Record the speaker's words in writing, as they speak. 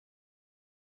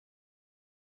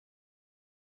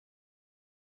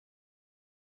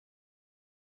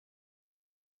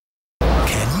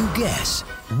guess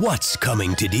what's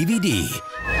coming to DVD.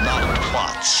 Not a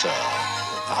plot, sir.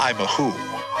 I'm a who.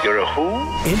 You're a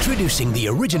who? Introducing the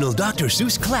original Dr.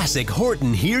 Seuss classic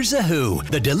Horton Hears a Who,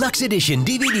 the deluxe edition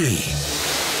DVD.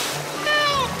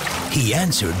 Help! He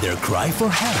answered their cry for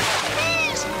help.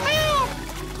 Please,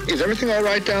 help! Is everything all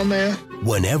right down there?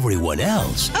 When everyone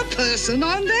else A person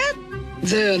on that?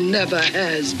 There never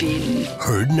has been.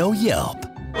 heard no yelp.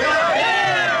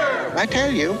 I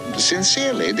tell you,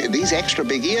 sincerely, these extra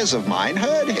big ears of mine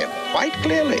heard him quite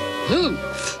clearly.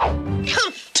 Hoof.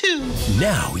 Come to.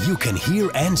 Now you can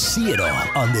hear and see it all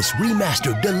on this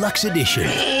remastered deluxe edition.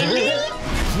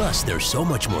 Plus, there's so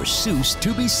much more Seuss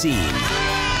to be seen.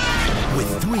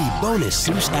 With 3 bonus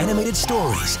Seuss animated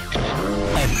stories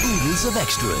and oodles of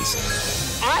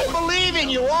extras. I believe in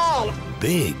you all.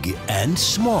 Big and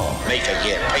small. Make a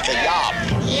yip, make a yop.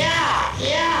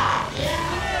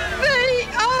 They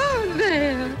are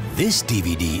there. This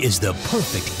DVD is the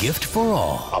perfect gift for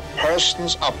all. A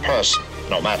person's a person,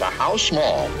 no matter how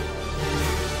small.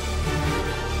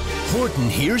 Horton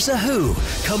Hears a Who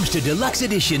comes to deluxe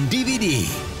edition DVD.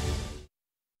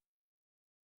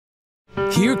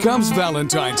 Here comes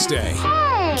Valentine's Day.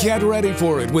 Get ready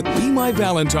for it with Be My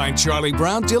Valentine Charlie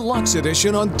Brown Deluxe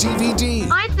Edition on DVD.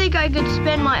 I think I could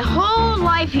spend my whole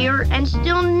life here and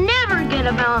still never get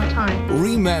a Valentine.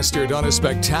 Remastered on a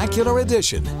spectacular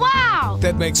edition Wow!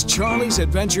 that makes Charlie's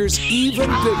adventures even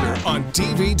bigger on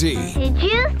DVD, Did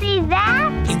you see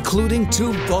that? including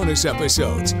 2 bonus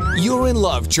episodes. You're in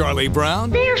love, Charlie Brown,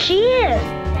 There she is.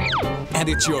 and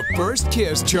it's your first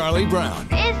kiss, Charlie Brown.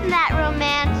 Isn't that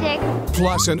romantic?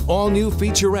 Plus an all-new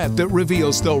featurette that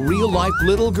reveals the real-life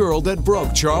little girl that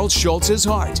broke Charles Schultz's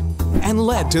heart and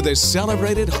led to this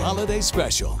celebrated holiday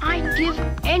special. I'd give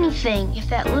anything if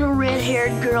that little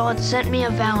red-haired girl had sent me a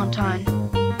Valentine.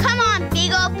 Come on,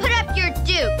 Beagle, put up your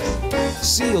dukes.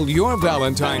 Seal your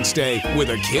Valentine's Day with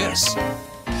a kiss.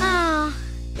 Oh.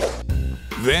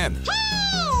 Then,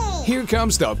 here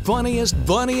comes the funniest,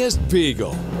 bunniest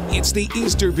Beagle. It's the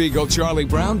Easter Beagle Charlie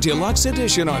Brown Deluxe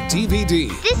Edition on DVD.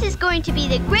 This is going to be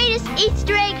the greatest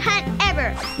Easter egg hunt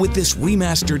ever. With this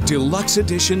remastered Deluxe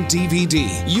Edition DVD,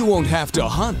 you won't have to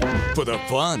hunt for the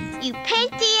fun. You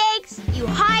paint the eggs, you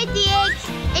hide the eggs,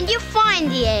 and you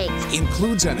find the eggs.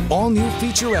 Includes an all-new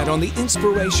featurette on the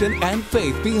inspiration and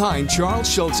faith behind Charles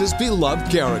Schultz's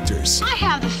beloved characters. I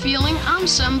have the feeling I'm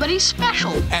somebody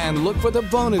special. And look for the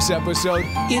bonus episode,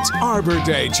 It's Arbor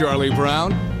Day, Charlie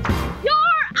Brown. You're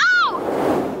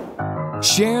out!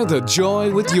 Share the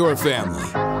joy with your family.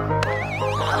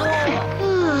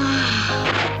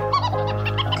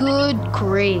 Good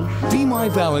grief. Be My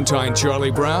Valentine,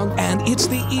 Charlie Brown, and it's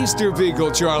the Easter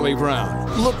Beagle, Charlie Brown.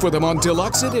 Look for them on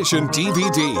Deluxe Edition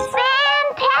DVD.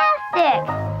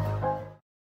 Fantastic!